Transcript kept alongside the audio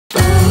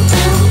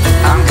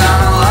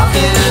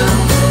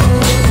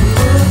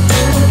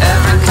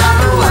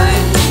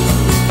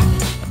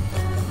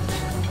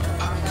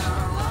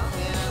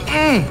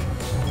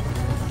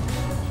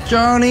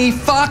Johnny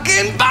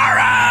fucking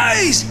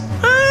Burroughs!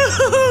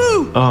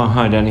 Oh,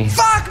 hi, Danny.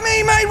 Fuck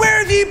me, mate, where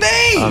have you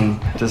been?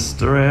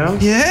 Just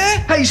around. Yeah?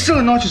 Hey, you still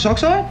in nitrous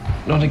oxide?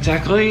 Not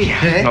exactly.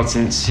 Yeah? Not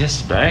since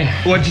yesterday.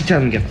 Why'd you tell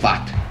him to get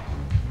fucked?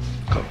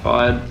 Got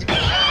fired.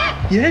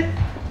 Yeah?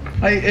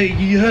 Hey,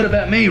 you heard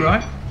about me,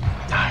 right?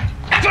 No.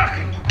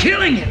 Fucking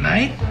killing it,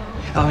 mate.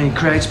 I mean,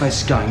 CRE-8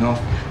 SPACE is going off.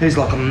 There's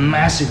like a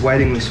massive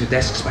waiting list for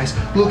desk space,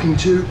 looking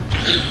to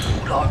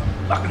like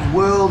fucking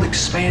world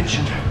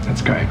expansion.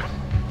 That's great.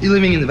 You're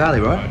living in the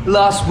valley, right?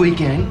 Last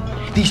weekend,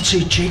 these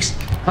two chicks,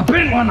 I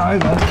bent one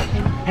over,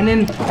 and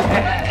then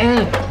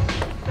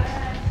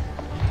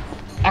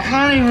I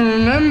can't even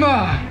remember.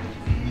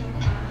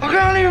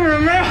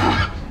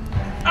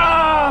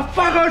 Ah,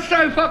 fuck! I was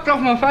so fucked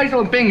off my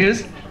facial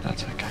fingers.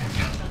 That's okay.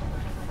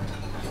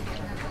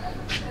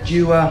 Do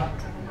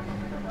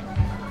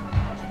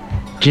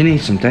you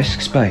need some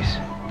desk space?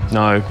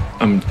 No,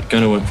 I'm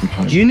going to work from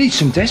home. You need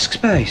some desk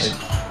space.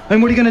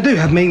 And what are you going to do?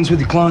 Have meetings with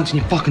your clients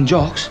and your fucking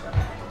jocks?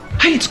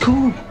 Hey, it's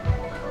cool.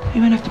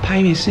 You won't have to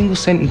pay me a single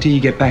cent until you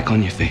get back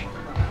on your feet.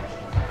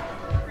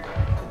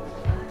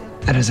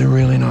 That is a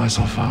really nice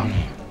offer.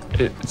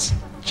 It's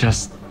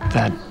just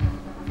that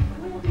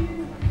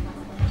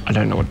I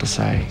don't know what to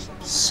say.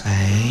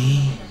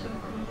 Say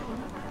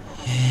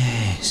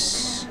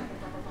yes.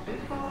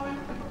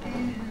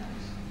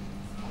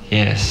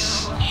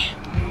 Yes.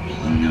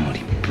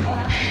 Naughty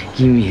boy.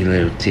 Give me a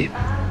little tip.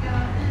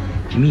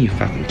 Give me your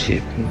fucking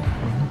tip.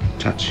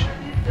 Touch.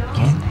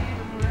 Huh?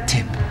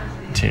 Tip.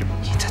 Tip.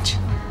 You touch it.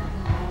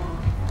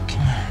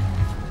 Come on.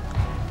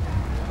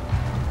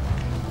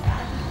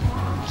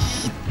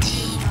 You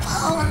deep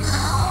hole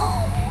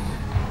now.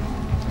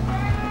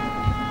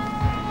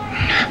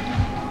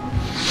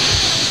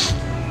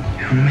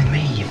 Come with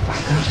me, you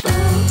fucker.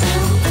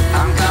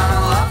 I'm gonna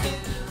love you.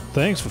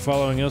 Thanks for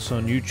following us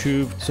on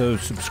YouTube. So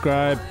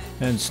subscribe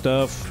and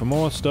stuff for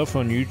more stuff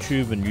on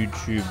YouTube and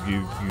YouTube.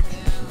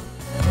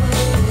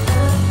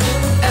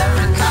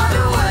 Every kind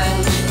of way.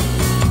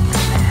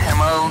 And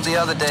well, the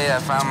other day I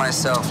found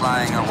myself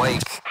lying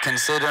awake,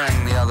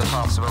 considering the other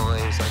possible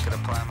ways I could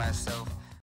apply myself.